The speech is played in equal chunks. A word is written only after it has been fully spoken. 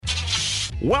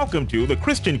Welcome to the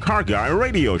Christian Car Guy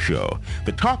Radio Show,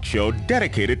 the talk show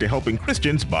dedicated to helping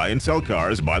Christians buy and sell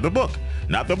cars by the book.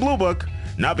 Not the blue book,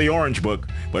 not the orange book,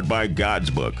 but by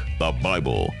God's book, the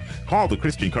Bible. Call the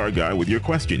Christian Car Guy with your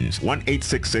questions,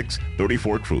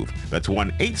 1-866-34-TRUTH. That's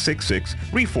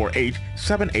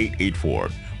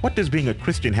 1-866-348-7884. What does being a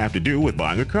Christian have to do with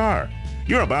buying a car?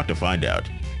 You're about to find out.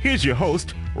 Here's your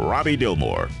host, Robbie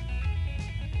Dillmore.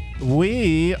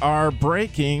 We are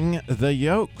breaking the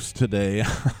yokes today.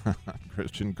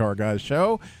 Christian Car Guys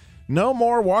Show. No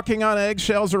more walking on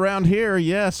eggshells around here.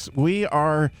 Yes, we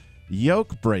are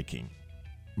yoke breaking.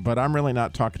 But I'm really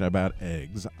not talking about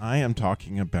eggs. I am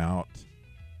talking about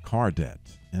car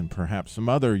debt and perhaps some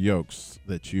other yokes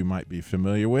that you might be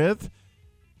familiar with.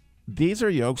 These are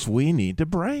yokes we need to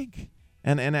break.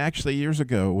 And actually, years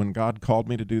ago, when God called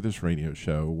me to do this radio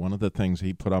show, one of the things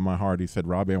he put on my heart, he said,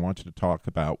 Robbie, I want you to talk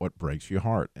about what breaks your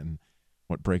heart and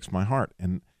what breaks my heart.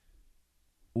 And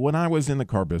when I was in the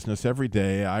car business, every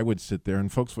day I would sit there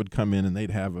and folks would come in and they'd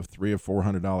have a $300 or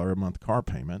 $400 a month car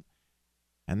payment.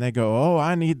 And they go, oh,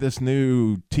 I need this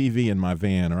new TV in my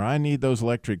van, or I need those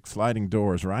electric sliding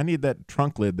doors, or I need that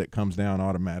trunk lid that comes down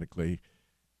automatically.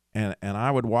 And I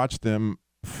would watch them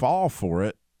fall for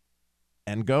it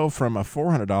and go from a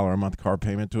 $400 a month car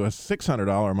payment to a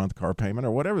 $600 a month car payment, or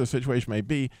whatever the situation may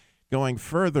be, going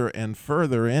further and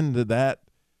further into that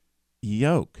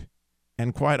yoke.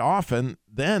 And quite often,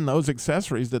 then those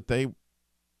accessories that they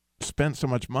spent so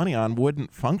much money on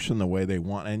wouldn't function the way they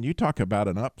want. And you talk about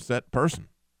an upset person.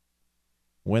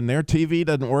 When their TV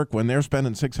doesn't work, when they're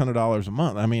spending $600 a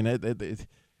month. I mean, and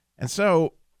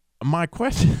so my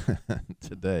question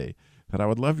today that I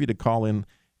would love you to call in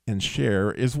and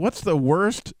share is, what's the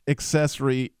worst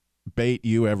accessory bait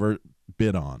you ever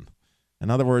bid on? In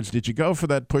other words, did you go for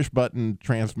that push button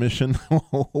transmission?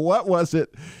 What was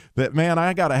it that, man,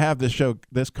 I got to have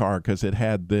this car because it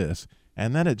had this,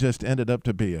 and then it just ended up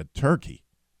to be a turkey?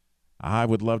 I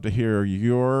would love to hear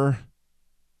your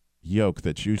yoke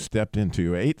that you stepped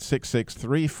into.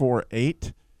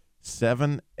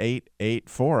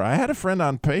 866-348-7884. I had a friend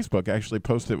on Facebook actually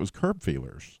post it was curb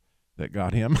feelers that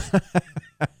got him.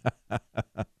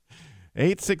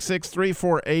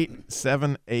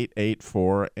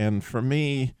 866-348-7884. And for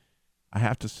me, I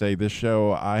have to say, this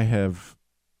show, I have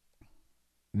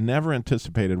never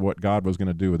anticipated what God was going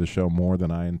to do with the show more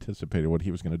than I anticipated what he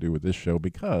was going to do with this show,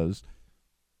 because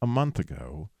a month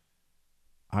ago,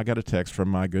 I got a text from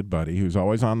my good buddy, who's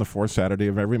always on the fourth Saturday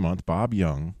of every month, Bob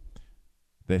Young,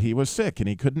 that he was sick and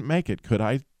he couldn't make it. Could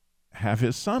I have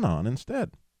his son on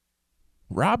instead?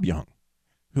 Rob Young,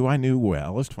 who I knew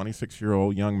well, is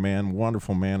 26-year-old young man,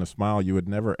 wonderful man, a smile you would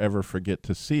never, ever forget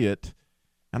to see it.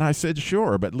 And I said,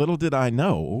 sure, but little did I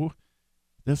know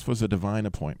this was a divine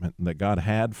appointment that God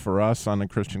had for us on the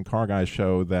Christian Car Guy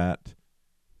Show, that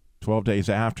 12 days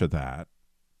after that,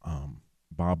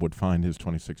 Bob would find his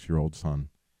 26-year-old son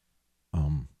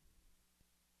on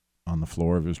the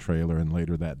floor of his trailer, and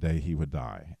later that day he would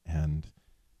die. And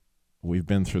we've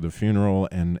been through the funeral,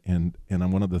 and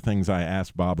one of the things I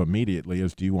asked Bob immediately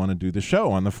is, do you want to do the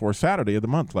show on the fourth Saturday of the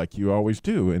month like you always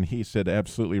do? And he said,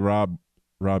 absolutely,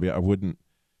 Robbie, I wouldn't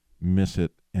miss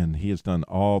it. And he has done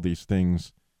all these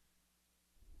things,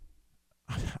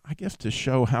 I guess, to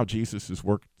show how Jesus has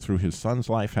worked through his son's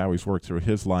life, how he's worked through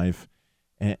his life.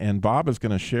 And Bob is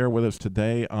going to share with us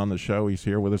today on the show. He's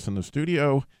here with us in the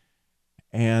studio.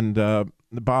 And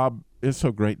Bob, it's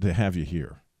so great to have you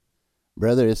here.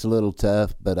 Brother, it's a little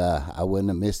tough, but I wouldn't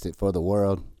have missed it for the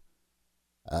world.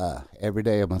 Every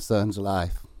day of my son's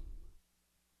life,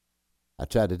 I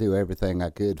tried to do everything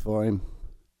I could for him,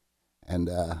 and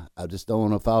I just don't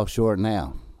want to fall short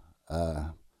now.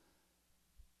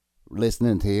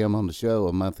 Listening to him on the show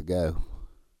a month ago,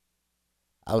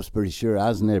 I was pretty sure I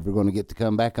was never going to get to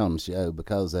come back on the show,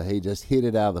 because he just hit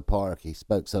it out of the park. He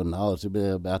spoke so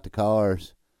knowledgeably about the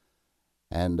cars,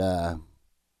 and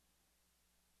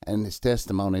his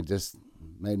testimony just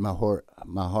made my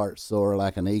heart soar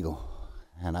like an eagle.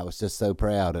 And I was just so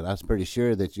proud. And I was pretty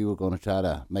sure that you were going to try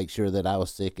to make sure that I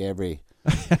was sick every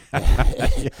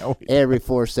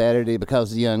fourth Saturday,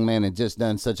 because the young man had just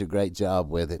done such a great job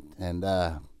with it. And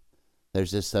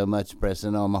there's just so much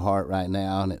pressing on my heart right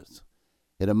now. And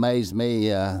it amazed me,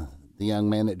 the young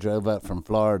man that drove up from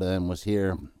Florida and was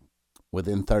here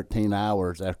within 13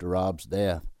 hours after Rob's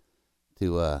death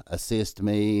to assist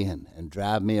me and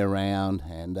drive me around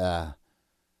and,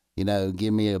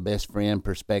 give me a best friend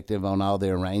perspective on all the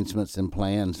arrangements and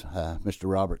plans.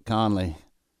 Mr. Robert Conley,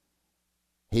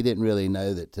 he didn't really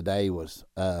know that today was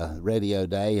radio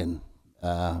day, and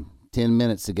 10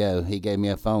 minutes ago he gave me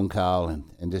a phone call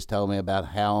and just told me about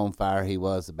how on fire he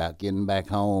was about getting back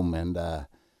home, and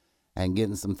and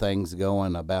getting some things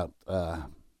going about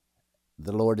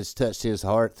the Lord has touched his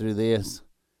heart through this,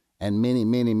 and many,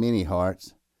 many, many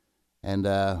hearts. And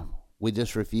we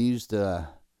just refuse to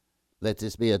let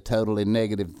this be a totally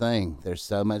negative thing. There's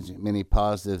so many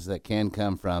positives that can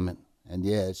come from it. And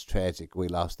yeah, it's tragic we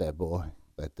lost that boy.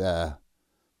 But,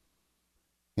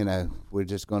 we're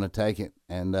just going to take it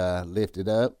and lift it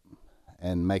up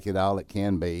and make it all it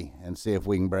can be and see if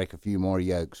we can break a few more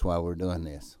yokes while we're doing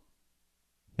this.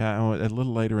 Yeah, a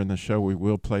little later in the show, we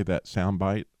will play that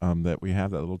soundbite that we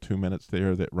have, that little 2 minutes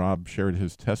there that Rob shared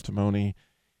his testimony.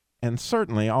 And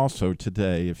certainly also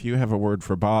today, if you have a word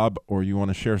for Bob or you want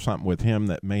to share something with him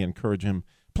that may encourage him,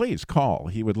 please call.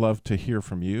 He would love to hear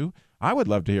from you. I would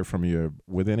love to hear from you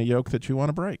with any yoke that you want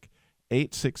to break.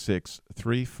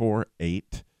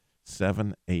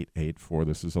 866-348-7884.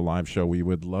 This is a live show. We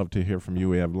would love to hear from you.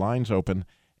 We have lines open,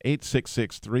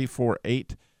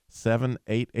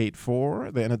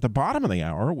 866-348-7884. Then at the bottom of the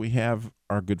hour, we have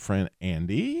our good friend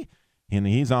Andy. And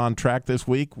he's on track this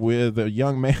week with a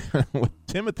young man with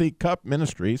Timothy Cup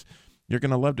Ministries. You're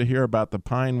going to love to hear about the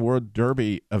Pine Wood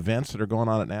Derby events that are going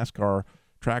on at NASCAR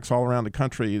tracks all around the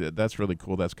country. That's really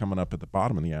cool. That's coming up at the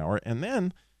bottom of the hour. And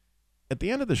then at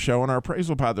the end of the show, in our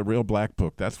appraisal by the Real Black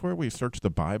Book, that's where we search the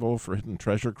Bible for hidden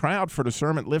treasure, cry out for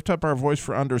discernment, lift up our voice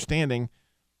for understanding.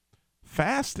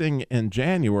 Fasting and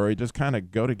January just kind of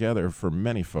go together for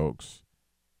many folks.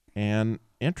 And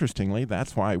interestingly,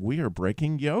 that's why we are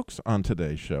breaking yokes on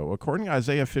today's show. According to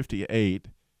Isaiah 58,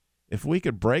 if we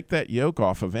could break that yoke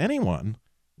off of anyone,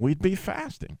 we'd be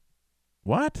fasting.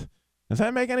 What? Does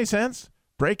that make any sense?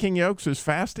 Breaking yokes is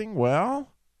fasting?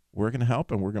 Well, we're going to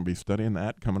help, and we're going to be studying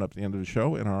that coming up at the end of the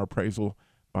show in our appraisal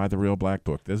by the Real Black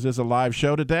Book. This is a live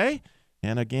show today.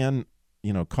 And again,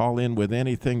 call in with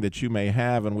anything that you may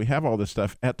have. And we have all this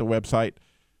stuff at the website.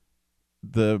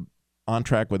 The On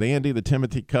Track with Andy, the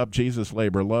Timothy Cup, Jesus,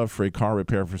 Labor, Love, Free Car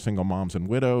Repair for Single Moms and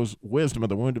Widows, Wisdom of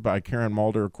the Wounded by Karen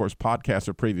Mulder, of course, podcast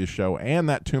of previous show, and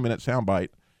that 2-minute soundbite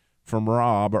from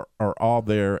Rob are all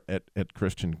there at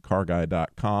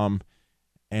ChristianCarGuy.com.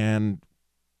 And,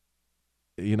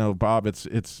 Bob, it's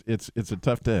a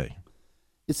tough day.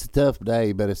 It's a tough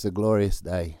day, but it's a glorious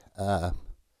day.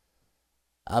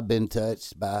 I've been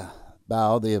touched by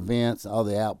all the events, all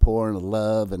the outpouring of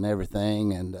love and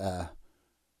everything, and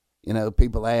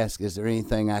people ask, is there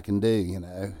anything I can do,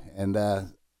 And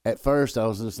at first I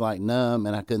was just like numb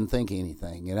and I couldn't think of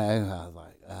anything, I was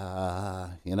like,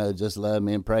 just love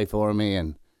me and pray for me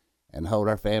and hold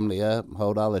our family up,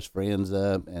 hold all his friends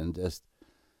up, and just,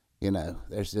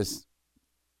 there's just,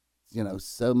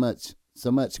 so much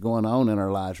going on in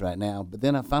our lives right now. But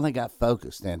then I finally got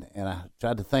focused and I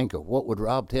tried to think of what would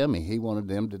Rob tell me he wanted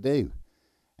them to do.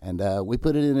 And we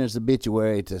put it in his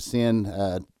obituary to send,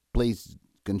 please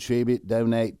contribute,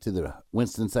 donate to the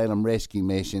Winston-Salem Rescue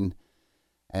Mission,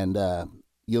 and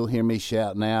you'll hear me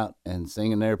shouting out and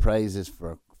singing their praises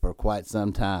for quite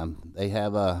some time. They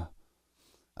have a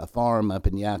farm up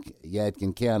in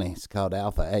Yadkin County. It's called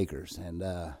Alpha Acres, and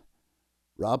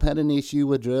Rob had an issue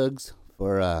with drugs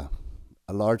for a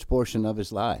large portion of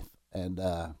his life, and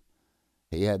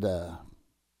he had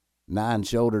 9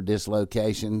 shoulder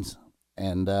dislocations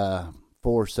and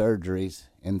 4 surgeries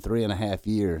in 3.5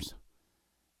 years.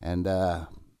 And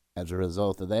as a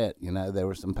result of that, there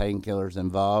were some painkillers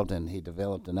involved, and he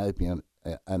developed an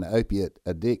opiate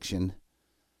addiction.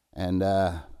 And,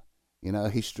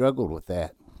 he struggled with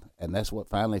that, and that's what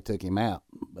finally took him out.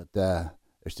 But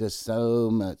there's just so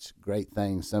many great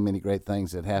things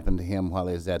that happened to him while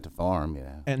he was at the farm,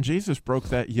 And Jesus broke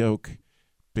that yoke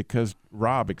because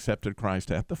Rob accepted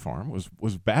Christ at the farm,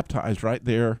 was baptized right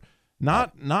there,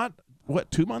 not 2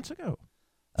 months ago?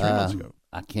 3 months ago.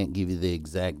 I can't give you the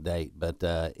exact date, but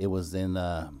it was in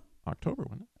October,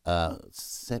 wasn't it?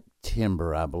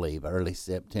 September, I believe. Early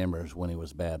September is when he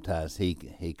was baptized.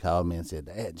 He called me and said,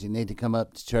 "Dad, you need to come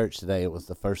up to church today." It was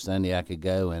the first Sunday I could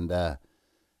go and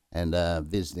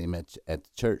visit him at the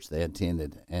church they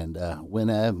attended. And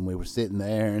went up, and we were sitting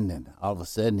there, and then all of a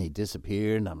sudden he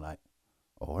disappeared, and I'm like,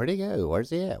 "Oh, where'd he go?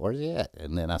 Where's he at?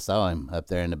 And then I saw him up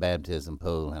there in the baptism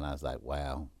pool, and I was like,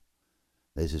 wow,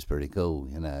 this is pretty cool,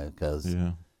 because,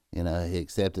 he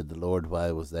accepted the Lord while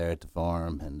he was there at the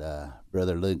farm. And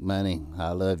Brother Luke Money,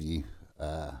 I love you.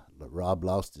 Rob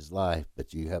lost his life,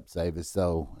 but you helped save his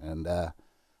soul. And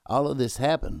all of this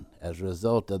happened as a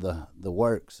result of the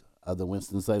works of the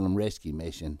Winston-Salem Rescue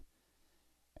Mission.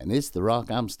 And it's the rock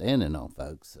I'm standing on,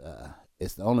 folks.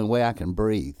 It's the only way I can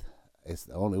breathe. It's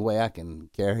the only way I can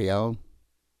carry on.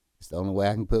 It's the only way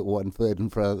I can put one foot in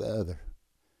front of the other.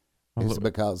 It's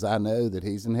because I know that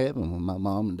he's in heaven with my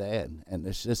mom and dad. And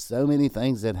there's just so many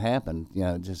things that happened,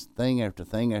 just thing after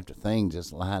thing after thing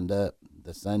just lined up.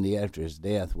 The Sunday after his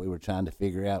death, we were trying to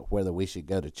figure out whether we should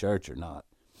go to church or not.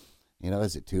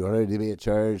 Is it too early to be at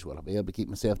church? Will I be able to keep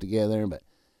myself together? But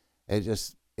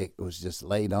it was just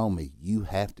laid on me. You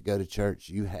have to go to church.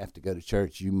 You have to go to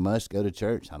church. You must go to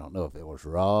church. I don't know if it was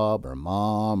Rob or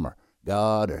Mom or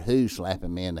God or who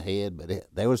slapping me in the head, but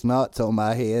there was knots on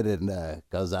my head, and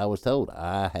because I was told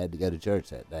I had to go to church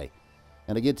that day.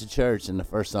 And I get to church, and the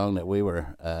first song that we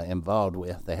were involved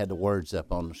with, they had the words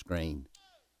up on the screen,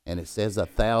 and it says,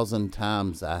 1,000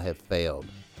 times I have failed,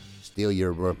 still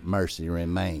your mercy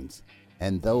remains.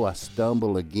 And though I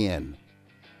stumble again,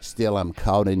 still I'm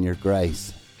caught in your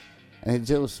grace. And it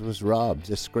just was Rob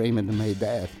just screaming to me,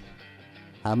 Dad,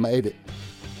 I made it.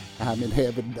 I'm in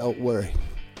heaven, don't worry.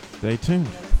 Stay tuned.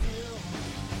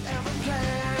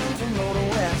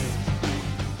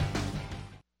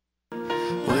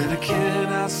 When I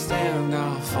cannot stand,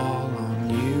 I'll fall on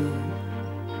you.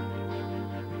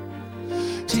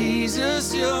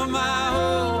 Jesus, you're my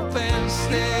hope and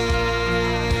stay.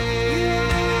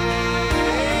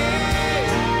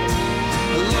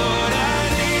 Lord, I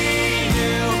need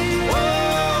you.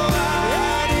 Oh,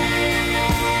 I need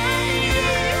you.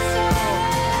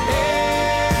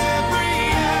 Every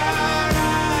hour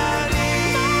I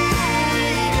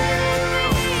need you.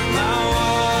 My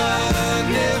one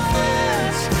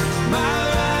defense, my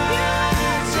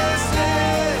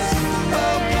righteousness.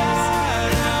 Oh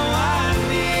God, how I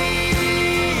need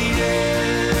you.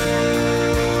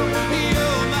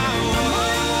 You're my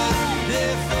one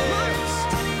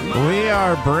defense. We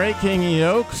are breaking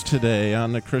yokes today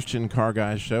on the Christian Car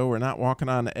Guy Show. We're not walking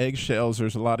on eggshells.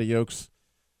 There's a lot of yokes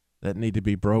that need to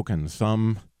be broken.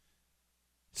 Some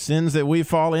sins that we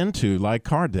fall into, like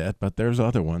car debt, but there's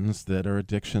other ones that are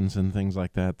addictions and things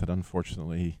like that that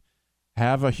unfortunately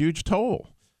have a huge toll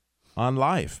on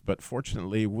life. But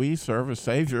fortunately, we serve a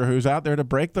Savior who's out there to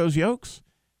break those yokes.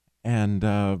 And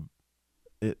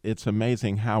it's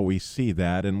amazing how we see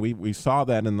that. And we saw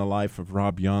that in the life of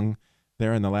Rob Young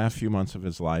there in the last few months of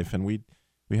his life. And we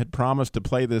had promised to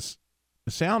play this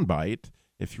soundbite.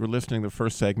 If you were listening to the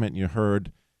first segment, you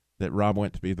heard that Rob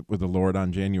went to be with the Lord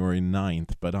on January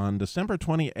 9th. But on December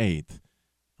 28th,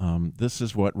 this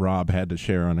is what Rob had to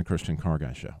share on the Christian Car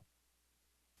Guy Show.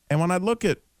 And when I look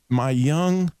at my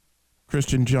young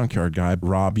Christian junkyard guy,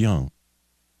 Rob Young,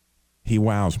 he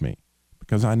wows me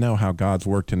because I know how God's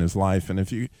worked in his life. And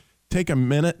if you take a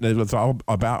minute, it's all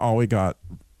about all we got,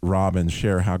 Rob, and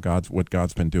share how what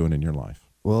God's been doing in your life.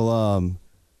 Well,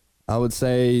 I would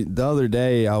say the other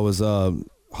day I was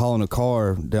hauling a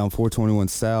car down 421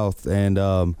 South, and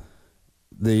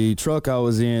the truck I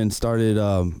was in started,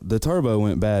 the turbo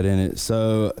went bad in it.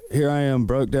 So here I am,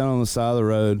 broke down on the side of the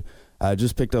road. I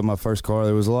just picked up my first car.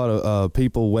 There was a lot of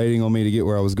people waiting on me to get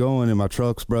where I was going, and my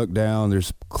truck's broke down.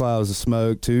 There's clouds of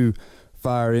smoke. 2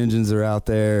 fire engines are out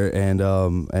there,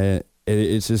 and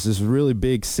it's just this really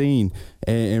big scene,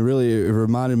 and really it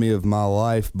reminded me of my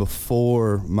life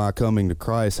before my coming to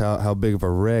Christ, how big of a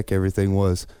wreck everything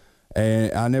was.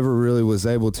 And I never really was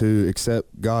able to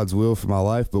accept God's will for my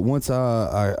life. But once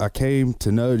I came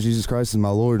to know Jesus Christ as my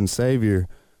Lord and Savior,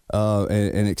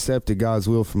 and accepted God's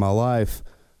will for my life,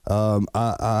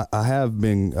 I have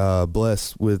been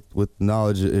blessed with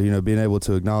knowledge, being able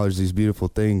to acknowledge these beautiful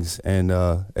things, and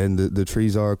the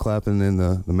trees are clapping and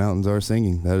the mountains are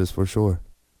singing. That is for sure.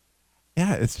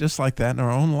 Yeah, it's just like that in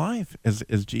our own life. As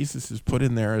Jesus is put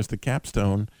in there as the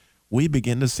capstone, we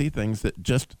begin to see things that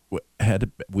just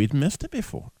we'd missed it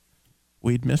before.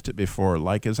 We'd missed it before.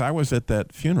 Like as I was at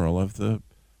that funeral of the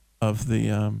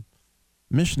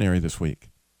missionary this week,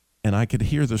 and I could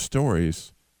hear the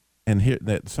stories and hear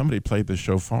that somebody played the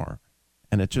shofar,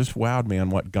 and it just wowed me on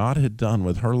what God had done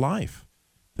with her life.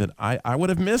 That I would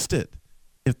have missed it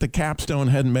if the capstone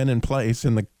hadn't been in place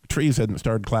and the trees hadn't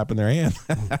started clapping their hands.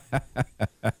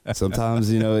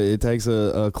 Sometimes, it takes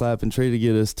a clapping tree to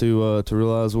get us to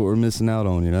realize what we're missing out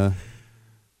on,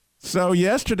 So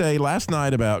last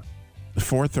night about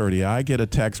 4:30, I get a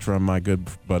text from my good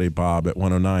buddy Bob at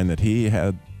 109 that he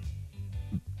had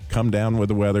come down with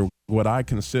the weather, what I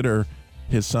consider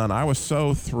his son. I was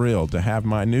so thrilled to have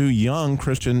my new young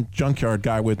Christian junkyard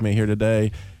guy with me here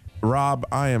today. Rob,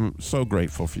 I am so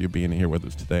grateful for you being here with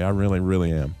us today. I really,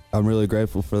 really am. I'm really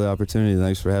grateful for the opportunity.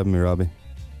 Thanks for having me, Robbie.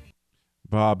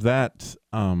 Bob, that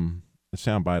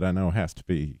soundbite I know has to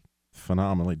be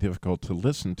phenomenally difficult to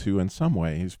listen to in some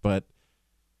ways, but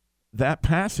that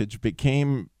passage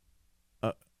became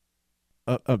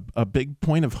a big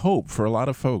point of hope for a lot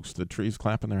of folks, the trees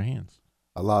clapping their hands.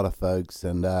 a lot of folks,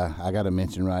 and I got to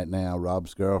mention right now,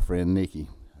 Rob's girlfriend, Nikki,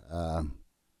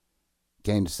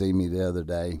 came to see me the other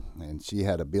day, and she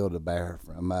had a Build-A-Bear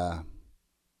from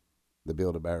the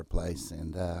Build-A-Bear place,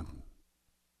 and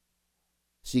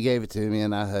she gave it to me,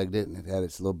 and I hugged it, and it had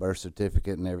its little birth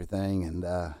certificate and everything, and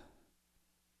I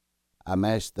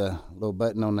mashed the little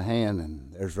button on the hand,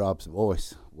 and there's Rob's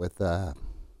voice with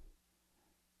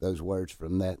those words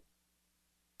from that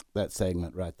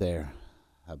segment right there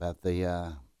about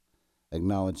the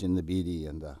acknowledging the beauty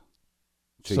and the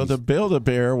trees. So the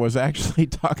Build-A-Bear was actually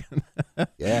talking.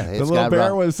 Yeah, the little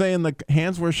bear was saying the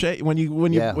hands were shaking when you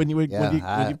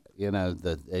the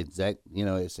exact,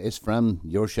 it's from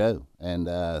your show, and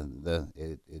the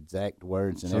exact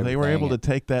words and so everything. they were able to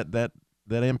take that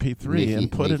MP3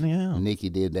 and put it in. Nikki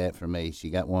did that for me. She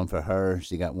got one for her.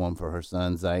 She got one for her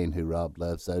son Zane, who Rob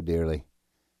loves so dearly,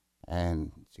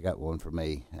 and she got one for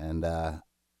me. And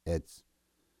it's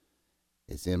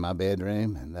in my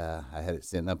bedroom, and I had it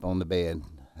sitting up on the bed,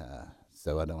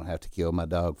 so I don't have to kill my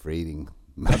dog for eating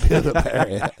my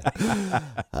Build-A-Bear.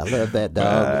 I love that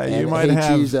dog. You and might he have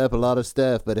chews up a lot of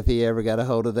stuff, but if he ever got a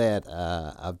hold of that,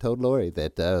 I've told Lori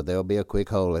that there'll be a quick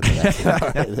hole in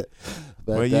that.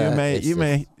 But, well,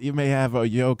 you may have a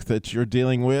yoke that you're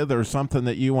dealing with, or something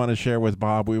that you want to share with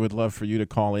Bob. We would love for you to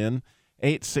call in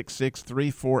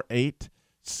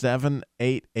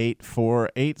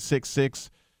 866-348-7884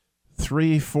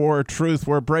 866-34-TRUTH.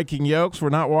 We're breaking yokes. We're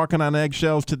not walking on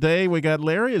eggshells today. We got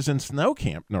Larry is in Snow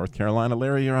Camp, North Carolina.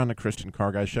 Larry, you're on the Christian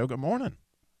Car Guy Show. Good morning.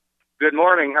 Good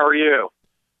morning. How are you?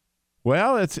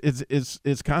 Well,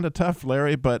 it's kind of tough,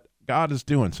 Larry, but God is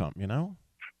doing something, Well,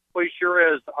 he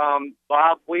sure is.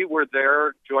 Bob, we were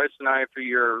there, Joyce and I, for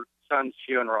your son's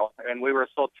funeral, and we were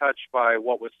so touched by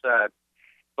what was said.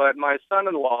 But my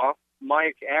son-in-law,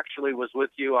 Mike, actually was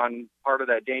with you on part of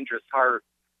that Dangerous Heart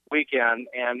weekend,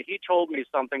 and he told me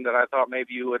something that I thought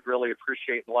maybe you would really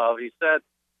appreciate and love. He said,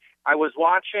 I was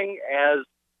watching as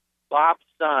Bob's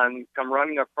son come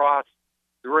running across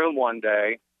the room one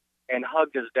day and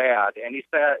hugged his dad, and he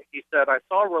said, I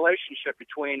saw a relationship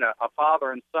between a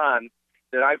father and son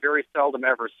that I very seldom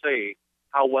ever see,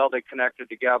 how well they connected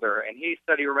together. And he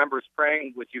said he remembers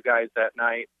praying with you guys that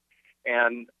night,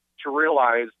 and to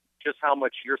realize just how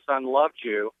much your son loved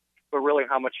you, but really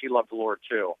how much he loved the Lord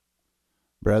too.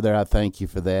 Brother, I thank you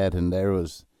for that, and there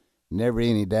was never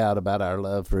any doubt about our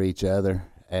love for each other,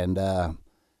 and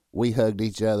we hugged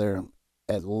each other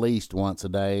at least once a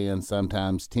day and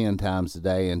sometimes 10 times a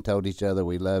day and told each other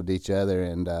we loved each other.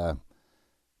 And the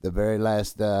very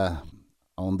last,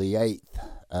 on the 8th,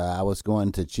 I was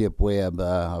going to Chip Webb,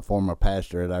 a former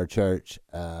pastor at our church,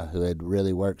 who had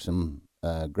really worked some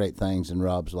great things in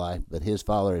Rob's life, but his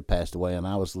father had passed away, and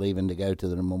I was leaving to go to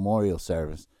the memorial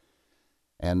service.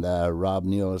 And Rob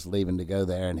knew I was leaving to go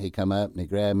there, and he come up and he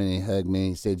grabbed me and he hugged me. And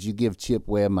he said, you give Chip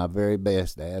Webb my very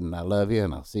best, Dad, and I love you,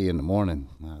 and I'll see you in the morning.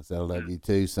 And I said, I love you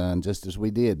too, son, just as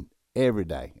we did every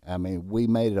day. I mean, we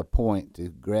made it a point to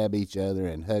grab each other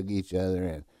and hug each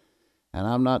other. And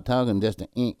I'm not talking just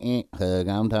an hug.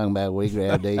 I'm talking about we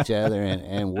grabbed each other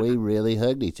and we really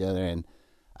hugged each other. And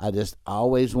I just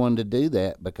always wanted to do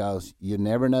that because you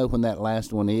never know when that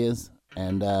last one is.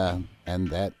 And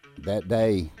that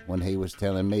day when he was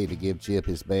telling me to give Chip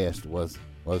his best was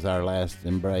our last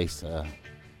embrace.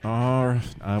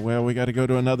 Well, we got to go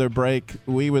to another break.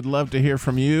 We would love to hear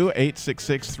from you,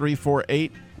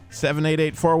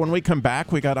 866-348-7884. When we come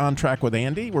back, we got On Track with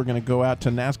Andy. We're going to go out to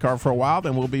NASCAR for a while,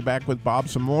 then we'll be back with Bob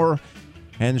some more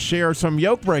and share some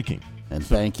yoke breaking. And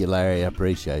thank you, Larry. I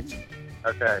appreciate you.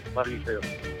 Okay. Love you too.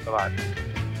 Bye-bye.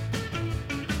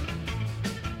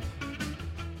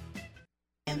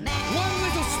 One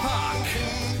little spark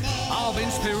of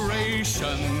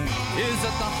inspiration is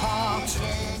at the heart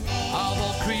of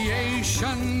all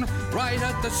creation, right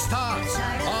at the start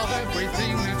of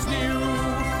everything that's new.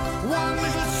 One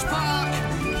little spark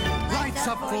lights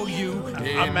up for you.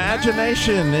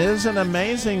 Imagination is an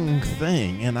amazing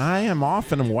thing, and I am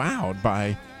often wowed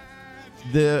by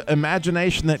the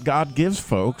imagination that God gives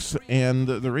folks. And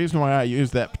the reason why I use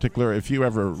that particular, if you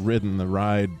ever ridden the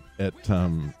ride at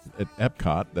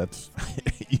Epcot, that's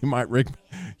you might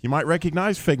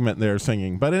recognize Figment there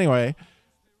singing. But anyway,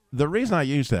 the reason I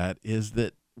use that is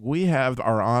that we have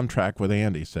our On Track with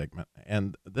Andy segment,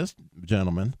 and this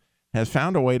gentleman has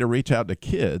found a way to reach out to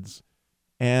kids,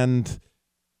 and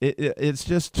it's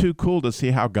just too cool to see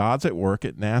how God's at work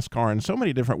at NASCAR in so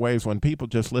many different ways when people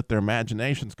just let their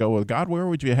imaginations go with God. Where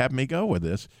would you have me go with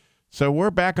this? So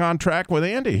we're back on track with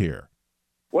Andy here.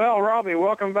 Well, Robbie,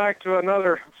 welcome back to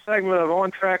another segment of On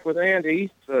Track with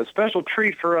Andy. It's a special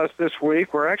treat for us this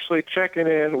week. We're actually checking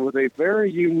in with a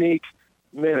very unique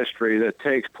ministry that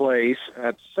takes place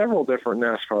at several different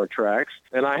NASCAR tracks.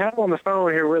 And I have on the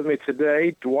phone here with me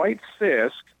today Dwight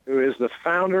Sisk, who is the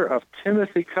founder of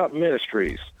Timothy Cup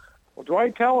Ministries. Well,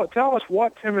 Dwight, tell us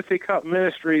what Timothy Cup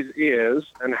Ministries is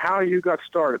and how you got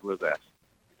started with that.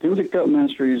 Timothy Cup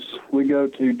Ministries, we go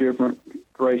to different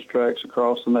racetracks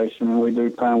across the nation, and we do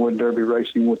Pinewood Derby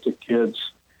racing with the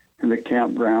kids in the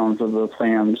campgrounds of the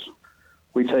fans.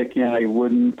 We take in a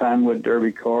wooden Pinewood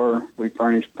Derby car. We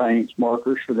furnish paints,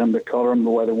 markers for them to color them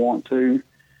the way they want to.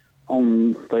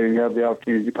 They have the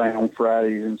opportunity to paint on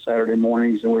Fridays and Saturday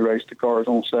mornings, and we race the cars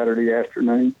on Saturday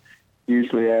afternoon,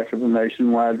 usually after the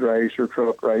nationwide race or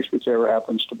truck race, whichever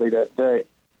happens to be that day.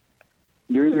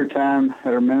 During their time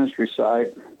at our ministry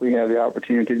site, we have the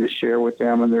opportunity to share with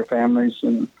them and their families,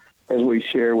 and as we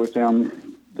share with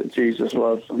them that Jesus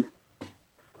loves them.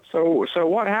 So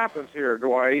what happens here,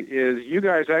 Dwight, is you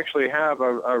guys actually have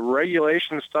a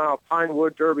regulation-style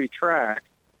Pinewood Derby track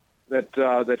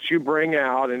that you bring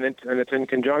out, and it's in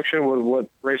conjunction with what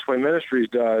Raceway Ministries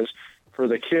does for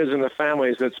the kids and the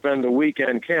families that spend the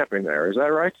weekend camping there. Is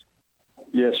that right?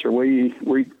 Yes, sir. We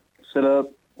set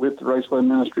up with the Raceway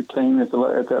Ministry team at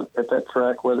that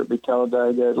track, whether it be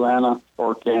Talladega, Atlanta,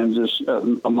 or Kansas,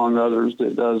 among others,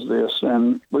 that does this.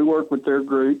 And we work with their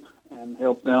group and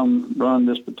help them run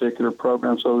this particular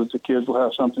program so that the kids will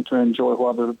have something to enjoy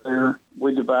while they're there.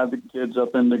 We divide the kids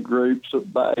up into groups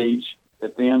by age.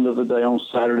 At the end of the day on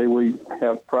Saturday, we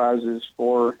have prizes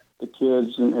for the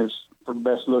kids and as for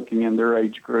best looking in their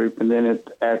age group. And then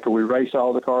after we race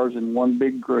all the cars in one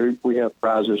big group, we have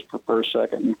prizes for first,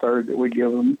 second, and third that we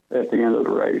give them at the end of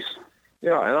the race.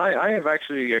 Yeah, and I have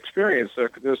actually experienced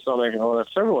this on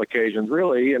several occasions,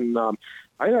 really, and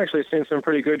I've actually seen some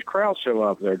pretty good crowds show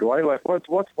up there. Dwight, like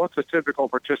what's a typical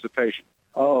participation?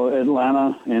 Oh,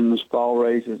 Atlanta in this fall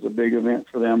race is a big event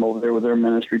for them over there with their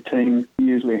ministry team. We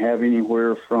usually have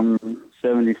anywhere from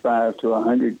 75 to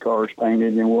 100 cars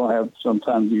painted, and we'll have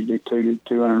sometimes usually 200 to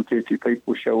 250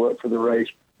 people show up for the race.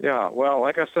 Yeah, well,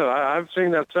 like I said, I've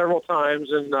seen that several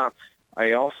times, and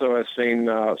I also have seen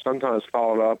sometimes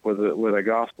followed up with a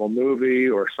gospel movie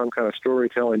or some kind of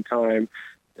storytelling time.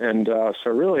 And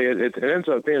so really, it ends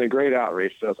up being a great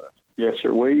outreach, doesn't it? Yes,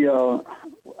 sir.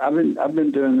 I've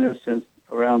been doing this since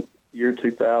around year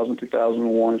 2000,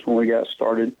 2001 is when we got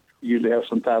started. We usually have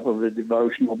some type of a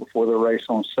devotional before the race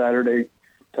on Saturday.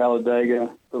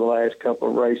 Talladega, for the last couple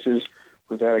of races,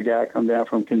 we've had a guy come down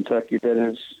from Kentucky that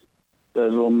does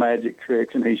little magic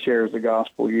tricks, and he shares the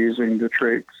gospel using the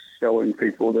tricks, showing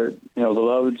people that, the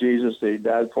love of Jesus, that he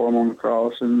died for them on the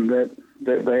cross, and that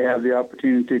they have the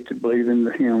opportunity to believe in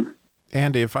him.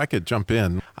 Andy, if I could jump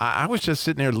in, I was just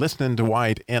sitting there listening to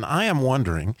Dwight, and I am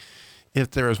wondering if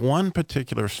there is one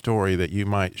particular story that you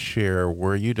might share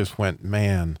where you just went,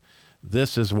 man,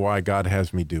 this is why God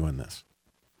has me doing this.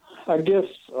 I guess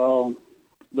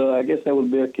that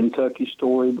would be a Kentucky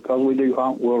story, because we do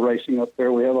Hot Wheel racing up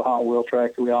there. We have a Hot Wheel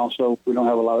track. We don't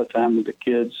have a lot of time with the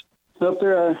kids. So up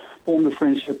there, I formed a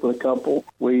friendship with a couple.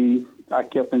 I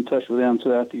kept in touch with them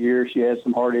throughout the year. She had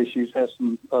some heart issues, had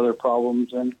some other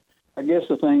problems, and I guess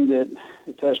the thing that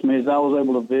touched me is I was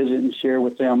able to visit and share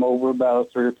with them over about a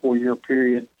 3 or 4 year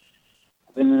period.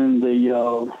 Then in the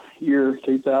year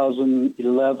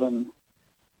 2011,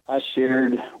 I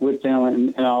shared with them,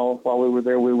 and while we were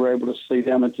there, we were able to see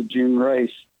them at the June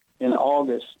race. In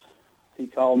August, he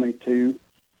called me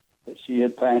that she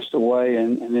had passed away,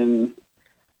 and then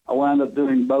I wound up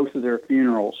doing both of their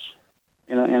funerals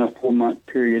in a 4-month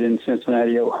period in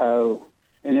Cincinnati, Ohio.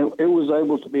 And it was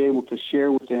able to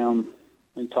share with them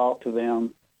and talk to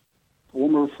them,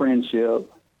 form a friendship,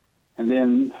 and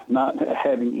then not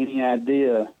having any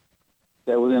idea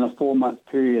that within a 4-month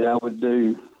period I would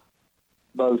do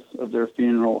both of their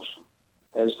funerals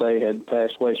as they had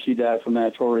passed away. She died for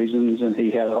natural reasons, and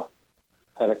he had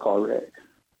a car wreck.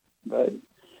 But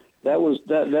that's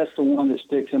the one that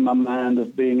sticks in my mind,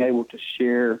 of being able to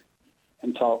share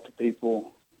and talk to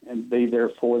people and be there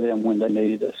for them when they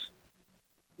needed us.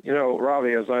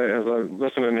 Robbie, as I'm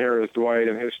listening here to Dwight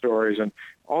and his stories, and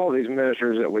all these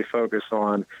ministries that we focus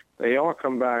on, they all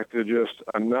come back to just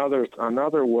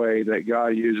another way that God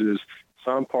uses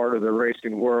some part of the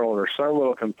racing world or some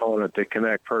little component to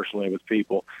connect personally with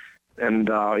people. And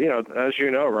as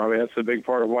you know, Robbie, that's a big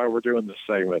part of why we're doing this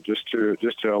segment, just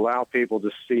to allow people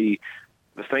to see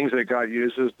the things that God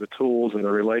uses, the tools and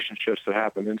the relationships that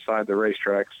happen inside the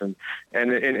racetracks. And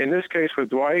in this case with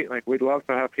Dwight, we'd love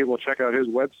to have people check out his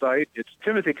website. It's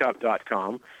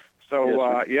timothycup.com.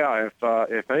 So, Yes,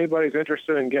 if anybody's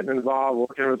interested in getting involved,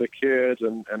 working with the kids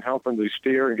and helping to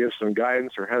steer and give some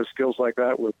guidance or has skills like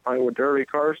that with Pinewood Derby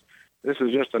cars, this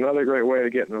is just another great way to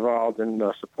get involved and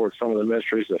support some of the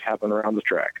ministries that happen around the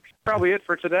track. Probably it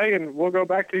for today, and we'll go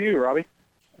back to you, Robbie.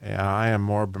 Yeah, I am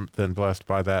more than blessed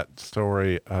by that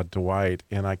story, Dwight,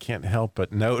 and I can't help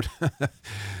but note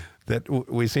that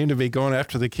we seem to be going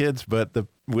after the kids, but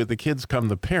with the kids come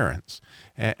the parents,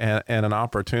 and an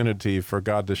opportunity for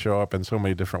God to show up in so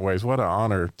many different ways. What an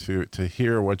honor to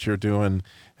hear what you're doing,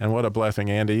 and what a blessing,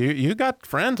 Andy. You got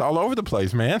friends all over the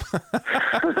place, man.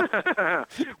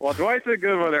 Well, Dwight's a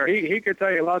good one there. He could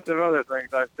tell you lots of other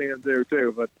things I've seen him do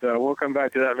too, but we'll come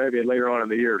back to that maybe later on in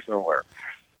the year somewhere.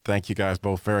 Thank you guys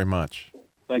both very much.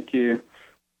 Thank you.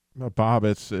 Well, Bob,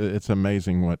 it's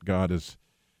amazing what God is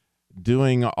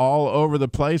doing all over the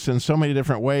place in so many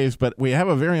different ways, but we have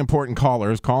a very important caller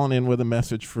who's calling in with a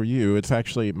message for you. It's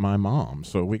actually my mom,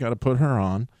 so we got to put her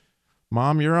on.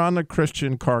 Mom, you're on the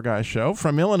Christian Car Guy Show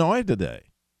from Illinois today.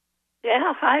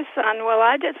 Yeah, hi, son. Well,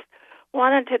 I just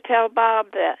wanted to tell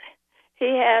Bob that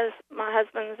he has my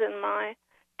husband's and my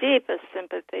deepest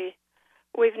sympathy.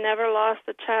 We've never lost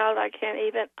a child. I can't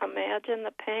even imagine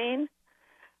the pain,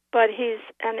 but he's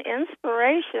an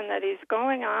inspiration that he's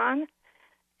going on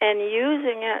and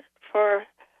using it for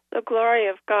the glory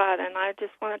of God. And I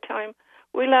just want to tell him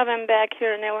we love him back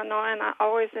here in Illinois, and I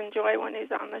always enjoy when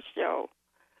he's on the show.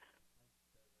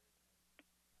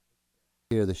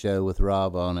 Hear the show with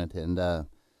Rob on it, and the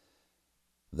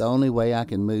only way I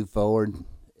can move forward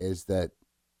is that,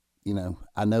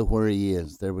 I know where he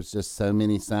is. There was just so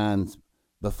many signs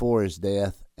before his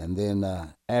death, and then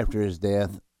after his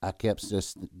death, I kept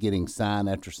just getting sign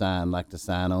after sign, like the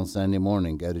sign on Sunday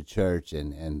morning, go to church,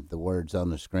 and the words on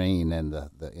the screen, and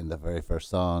in the very first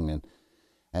song,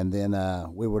 and then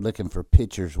we were looking for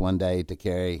pictures one day to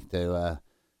carry to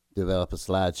develop a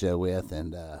slideshow with,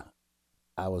 and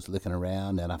I was looking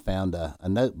around, and I found a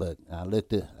notebook. I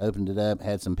opened it up,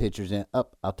 had some pictures in it.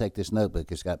 I'll take this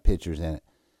notebook. It's got pictures in it.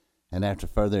 And after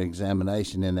further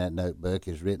examination in that notebook,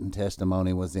 his written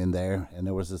testimony was in there, and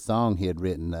there was a song he had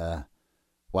written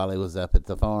while he was up at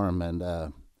the farm, and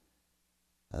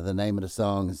the name of the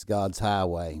song is God's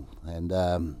Highway,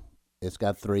 and it's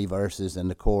got 3 verses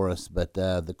and the chorus, but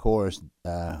the chorus,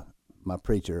 my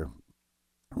preacher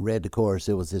read the chorus.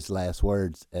 It was his last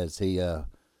words as he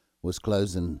was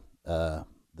closing the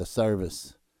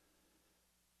service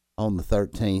on the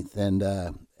 13th, and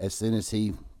as soon as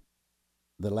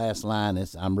the last line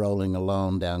is, I'm rolling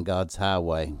along down God's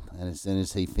highway, and as soon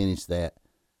as he finished that,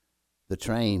 the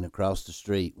train across the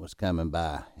street was coming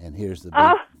by, and here's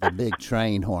the big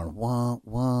train horn, wah,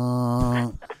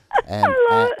 wah,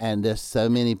 and just so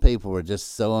many people were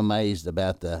just so amazed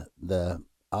about the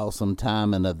awesome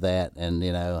timing of that, and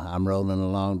I'm rolling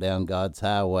along down God's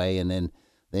highway, and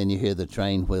then you hear the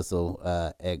train whistle,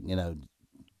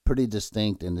 pretty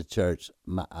distinct in the church.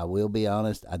 I will be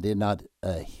honest, I did not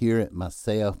hear it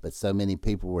myself, but so many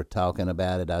people were talking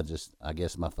about it. I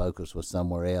guess my focus was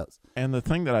somewhere else. And the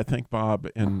thing that I think, Bob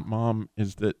and Mom,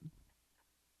 is that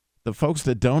the folks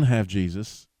that don't have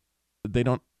Jesus, they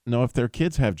don't know if their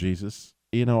kids have Jesus.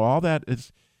 All that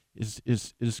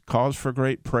is cause for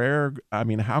great prayer. I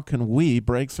mean, how can we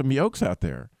break some yokes out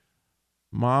there?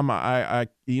 Mom, I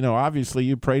obviously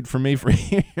you prayed for me for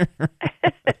years,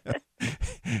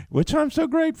 which I'm so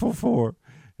grateful for.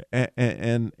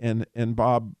 And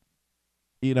Bob,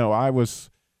 I was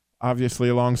obviously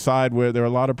alongside where there are a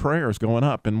lot of prayers going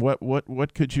up. And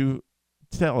what could you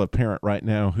tell a parent right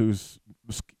now who's,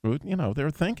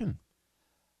 they're thinking?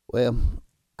 Well,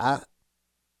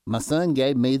 my son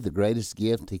gave me the greatest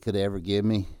gift he could ever give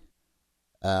me,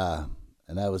 and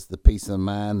that was the peace of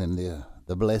mind and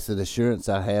the blessed assurance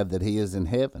I have that he is in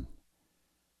heaven.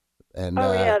 And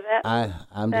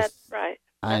I'm that's just right.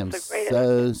 I am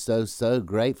so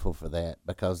grateful for that,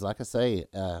 because like I say,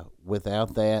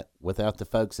 without the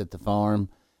folks at the farm,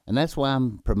 and that's why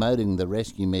I'm promoting the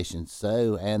rescue mission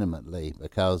so animately,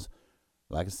 because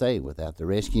like I say, without the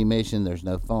rescue mission, there's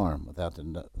no farm. Without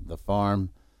the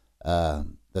farm,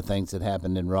 the things that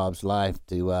happened in Rob's life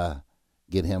to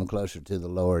get him closer to the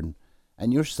Lord.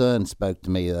 And your son spoke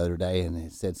to me the other day, and he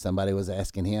said somebody was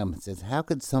asking him, it says, how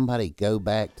could somebody go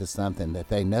back to something that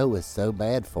they know is so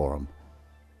bad for them?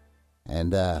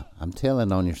 And I'm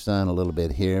telling on your son a little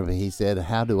bit here, but he said,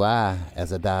 how do I,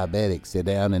 as a diabetic, sit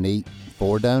down and eat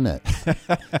 4 donuts?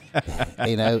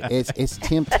 It's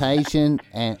temptation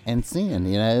and sin,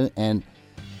 and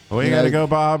we got to go,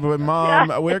 Bob, with Mom.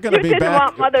 Yeah, we're going to be back. You didn't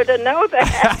want Mother to know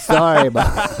that. Sorry,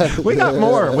 Bob. We got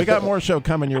more. We got more show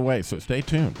coming your way, so stay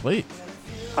tuned, please.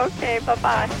 Okay,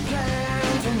 bye-bye. This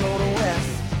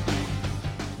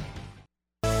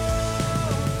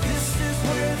is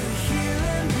where the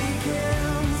healing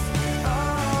begins.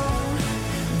 Oh,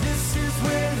 this is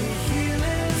where the healing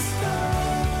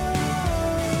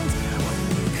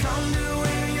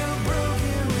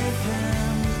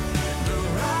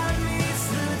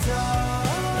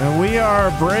We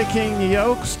are breaking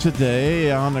yokes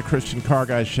today on the Christian Car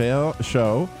Guy show.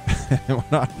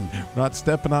 we're not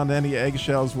stepping on any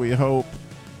eggshells, we hope.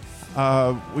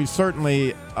 We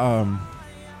certainly,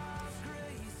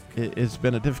 it's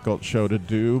been a difficult show to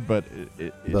do, but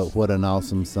But what an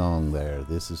awesome song there.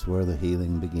 This is where the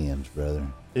healing begins, brother.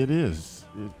 It is.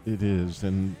 It is.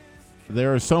 And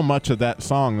there is so much of that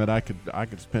song that I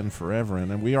could spend forever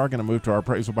in. And we are going to move to our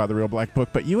appraisal by the Real Black Book.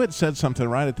 But you had said something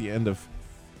right at the end of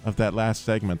that last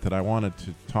segment that I wanted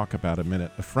to talk about a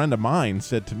minute. A friend of mine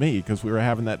said to me, because we were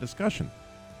having that discussion,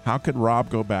 how could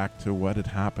Rob go back to what had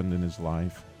happened in his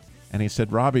life? And he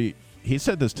said, Robbie, he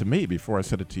said this to me before I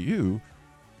said it to you,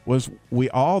 was we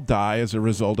all die as a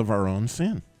result of our own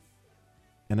sin.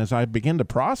 And as I begin to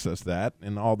process that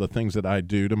and all the things that I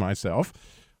do to myself,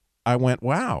 I went,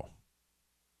 wow.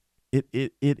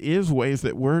 It is ways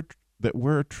that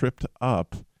we're tripped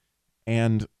up,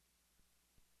 and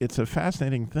it's a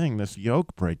fascinating thing, this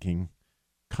yoke breaking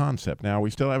concept. Now, we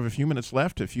still have a few minutes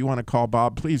left. If you want to call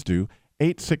Bob, please do.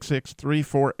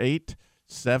 866-348-7884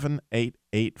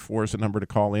 is the number to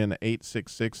call in,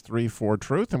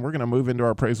 866-34-TRUTH. And we're going to move into our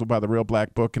appraisal by the Real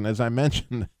Black Book. And as I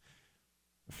mentioned,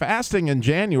 fasting and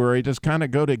January just kind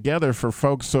of go together for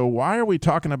folks. So why are we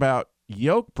talking about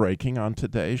yoke breaking on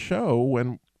today's show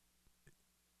when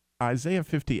Isaiah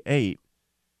 58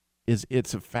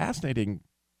 it's a fascinating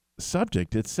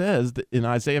subject. It says that in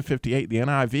Isaiah 58, the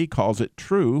NIV calls it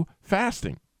true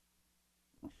fasting.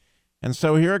 And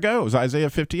so here it goes,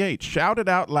 Isaiah 58. Shout it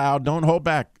out loud. Don't hold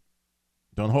back.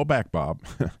 Don't hold back, Bob.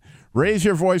 Raise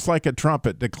your voice like a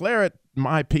trumpet. Declare it,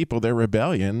 my people, their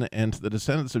rebellion, and to the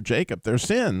descendants of Jacob, their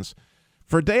sins.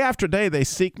 For day after day they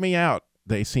seek me out.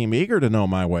 They seem eager to know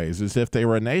my ways, as if they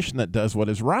were a nation that does what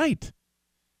is right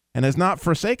and has not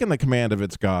forsaken the command of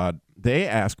its God. They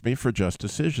ask me for just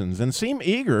decisions and seem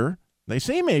eager. They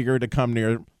seem eager to come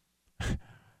near.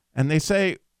 And they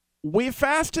say, we've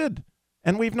fasted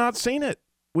and we've not seen it.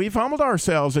 We've humbled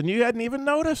ourselves and you hadn't even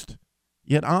noticed.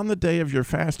 Yet on the day of your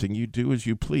fasting, you do as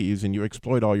you please and you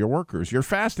exploit all your workers. Your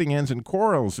fasting ends in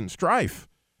quarrels and strife.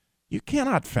 You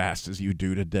cannot fast as you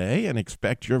do today and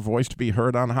expect your voice to be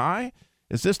heard on high.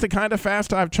 Is this the kind of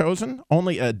fast I've chosen?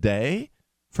 Only a day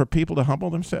for people to humble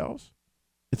themselves?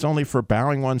 It's only for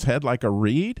bowing one's head like a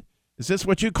reed? Is this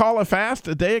what you call a fast,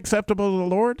 a day acceptable to the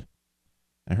Lord?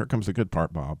 And here comes the good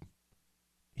part, Bob.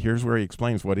 Here's where he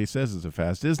explains what he says is a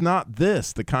fast. Is not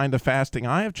this the kind of fasting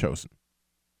I have chosen?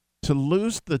 To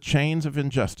loose the chains of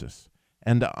injustice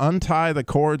and to untie the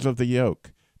cords of the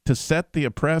yoke, to set the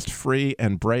oppressed free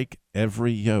and break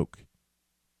every yoke.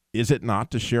 Is it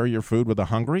not to share your food with the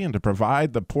hungry and to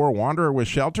provide the poor wanderer with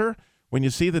shelter? When you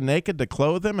see the naked, to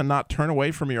clothe them and not turn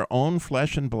away from your own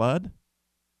flesh and blood?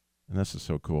 And this is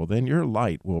so cool. Then your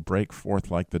light will break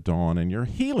forth like the dawn, and your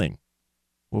healing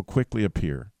will quickly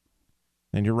appear.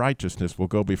 And your righteousness will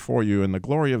go before you, and the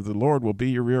glory of the Lord will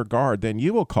be your rear guard. Then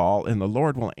you will call, and the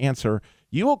Lord will answer.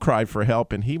 You will cry for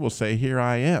help, and he will say, here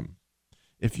I am.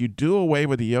 If you do away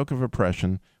with the yoke of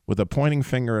oppression, with a pointing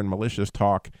finger and malicious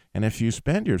talk, and if you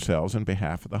spend yourselves in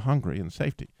behalf of the hungry and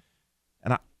safety.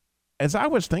 And as I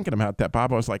was thinking about that,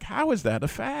 Bob, I was like, how is that a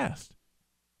fast?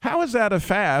 How is that a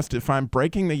fast if I'm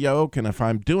breaking the yoke and if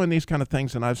I'm doing these kind of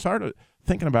things? And I started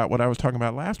thinking about what I was talking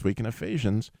about last week in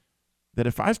Ephesians, that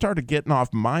if I started getting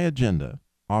off my agenda,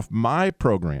 off my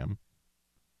program,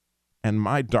 and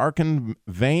my darkened,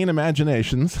 vain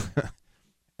imaginations,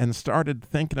 and started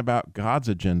thinking about God's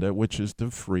agenda, which is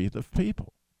to free the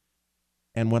people.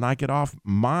 And when I get off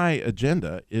my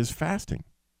agenda is fasting.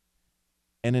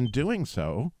 And in doing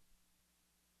so,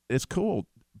 it's cool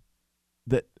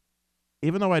that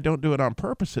even though I don't do it on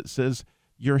purpose, it says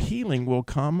your healing will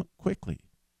come quickly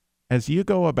as you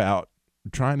go about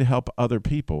trying to help other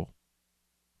people.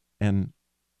 And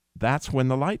that's when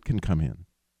the light can come in.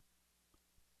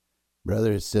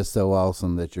 Brother, it's just so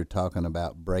awesome that you're talking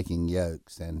about breaking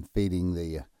yokes and feeding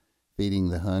the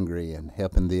hungry and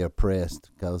helping the oppressed.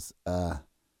 Because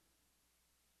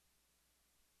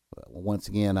once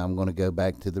again, I'm going to go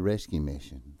back to the rescue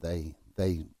mission.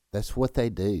 That's what they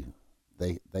do.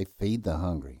 They feed the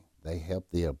hungry. They help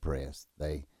the oppressed.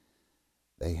 They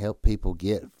help people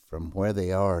get from where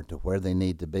they are to where they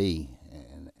need to be,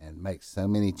 and make so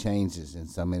many changes in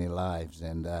so many lives.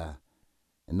 And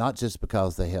not just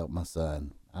because they helped my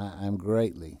son. I'm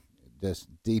greatly, just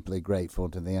deeply grateful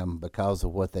to them because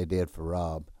of what they did for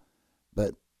Rob.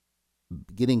 But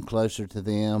getting closer to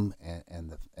them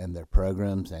and their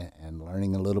programs and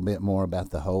learning a little bit more about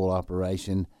the whole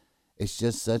operation, it's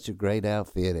just such a great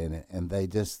outfit in it. And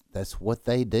that's what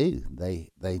they do.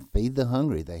 They feed the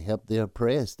hungry. They help the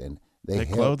oppressed. And They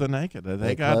clothe the naked.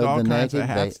 They got all kinds of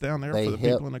hats down there for the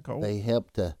people in the cold. They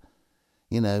help to,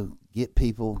 get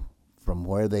people from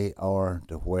where they are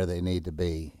to where they need to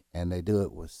be. And they do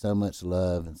it with so much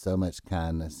love and so much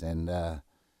kindness. And, I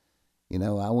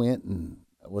went and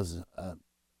I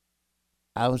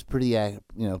was pretty,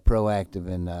 proactive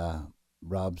in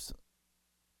Rob's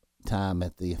time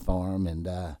at the farm. And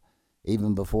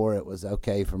even before it was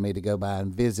okay for me to go by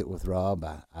and visit with Rob,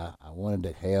 I wanted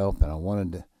to help, and I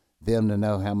wanted them to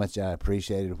know how much I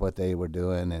appreciated what they were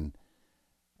doing,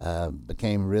 and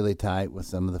became really tight with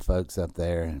some of the folks up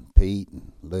there, and Pete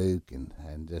and Luke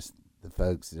and just the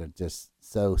folks that are just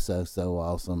so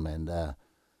awesome, and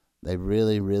they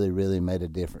really, really, really made a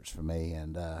difference for me,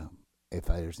 and if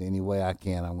there's any way I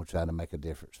can, I'm going to try to make a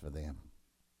difference for them.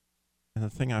 And the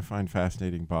thing I find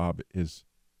fascinating, Bob, is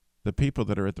the people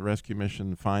that are at the rescue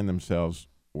mission find themselves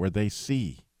where they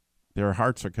see their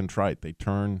hearts are contrite. They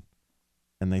turn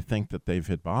and they think that they've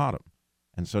hit bottom.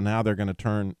 And so now they're going to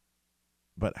turn.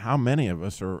 But how many of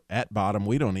us are at bottom?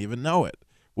 We don't even know it.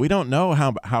 We don't know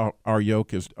how our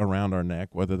yoke is around our neck,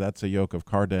 whether that's a yoke of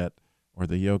car debt or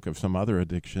the yoke of some other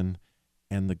addiction.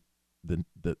 And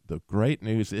the great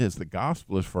news is the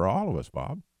gospel is for all of us,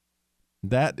 Bob.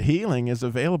 That healing is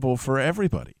available for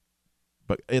everybody.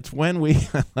 But it's when we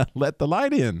let the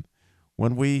light in,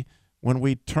 when we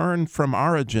turn from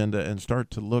our agenda and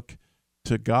start to look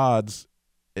to God's.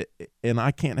 And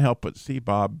I can't help but see,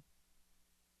 Bob,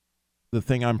 the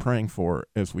thing I'm praying for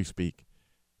as we speak,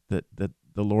 that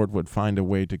the Lord would find a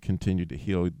way to continue to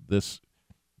heal this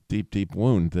deep, deep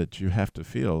wound that you have to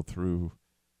feel through,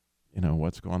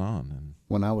 what's going on. And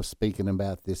when I was speaking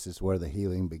about this is where the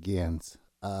healing begins,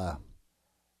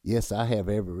 yes, I have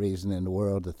every reason in the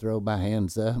world to throw my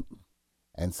hands up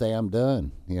and say I'm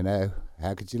done.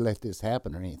 How could you let this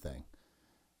happen or anything?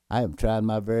 I have tried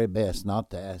my very best not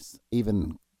to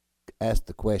even ask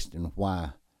the question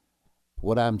why.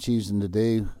 What I'm choosing to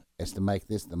do is to make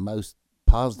this the most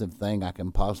positive thing I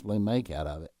can possibly make out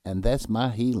of it. And that's my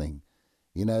healing.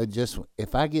 Just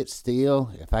if I get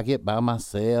still, if I get by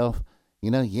myself,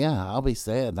 I'll be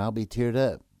sad and I'll be teared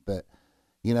up. But,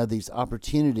 these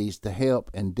opportunities to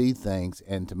help and do things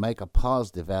and to make a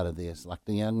positive out of this, like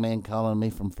the young man calling me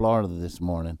from Florida this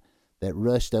morning that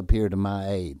rushed up here to my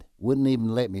aid, wouldn't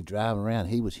even let me drive around.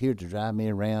 He was here to drive me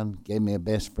around, gave me a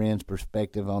best friend's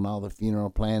perspective on all the funeral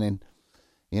planning.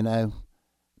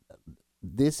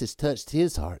 This has touched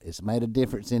his heart. It's made a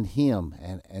difference in him,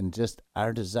 and just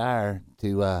our desire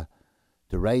to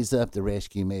raise up the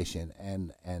rescue mission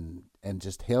and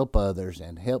just help others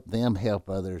and help them help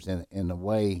others in a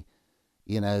way,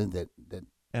 that.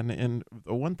 And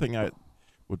the one thing I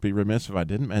would be remiss if I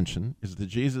didn't mention is the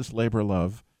Jesus Labor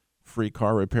Love free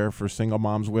car repair for single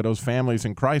moms, widows, families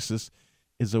in crisis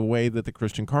is a way that the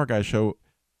Christian Car Guy Show,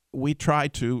 we try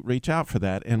to reach out for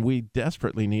that, and we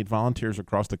desperately need volunteers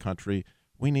across the country.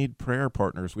 We need prayer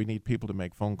partners. We need people to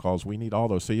make phone calls. We need all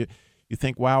those. So you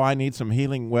think, wow, I need some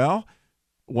healing. Well,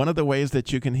 one of the ways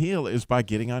that you can heal is by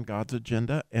getting on God's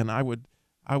agenda, and I would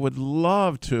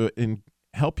love to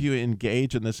help you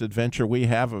engage in this adventure we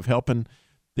have of helping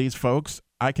these folks.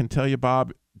 I can tell you,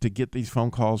 Bob, to get these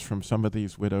phone calls from some of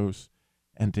these widows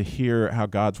and to hear how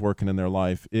God's working in their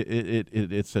life,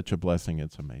 it's such a blessing.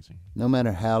 It's amazing. No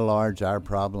matter how large our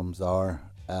problems are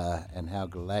and how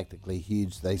galactically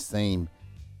huge they seem,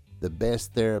 the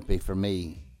best therapy for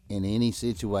me in any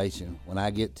situation, when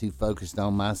I get too focused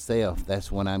on myself,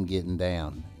 that's when I'm getting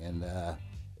down. And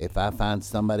if I find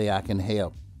somebody I can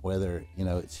help, whether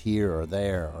it's here or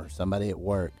there or somebody at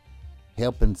work,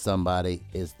 helping somebody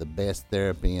is the best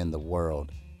therapy in the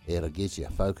world. It'll get you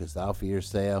focused off of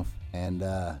yourself and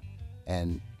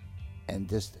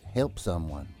just help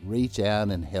someone. Reach out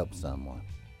and help someone.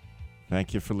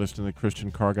 Thank you for listening to the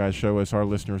Christian Car Guy Show as our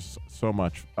listeners so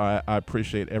much. I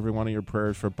appreciate every one of your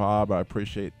prayers for Bob. I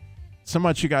appreciate so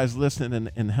much you guys listening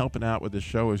and helping out with the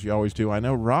show as you always do. I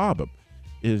know Rob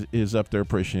is up there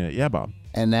appreciating it. Yeah, Bob.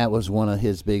 And that was one of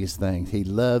his biggest things. He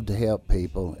loved to help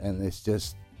people, and it's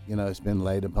just, it's been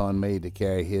laid upon me to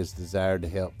carry his desire to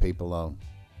help people on.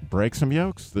 Break some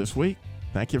yokes this week.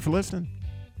 Thank you for listening.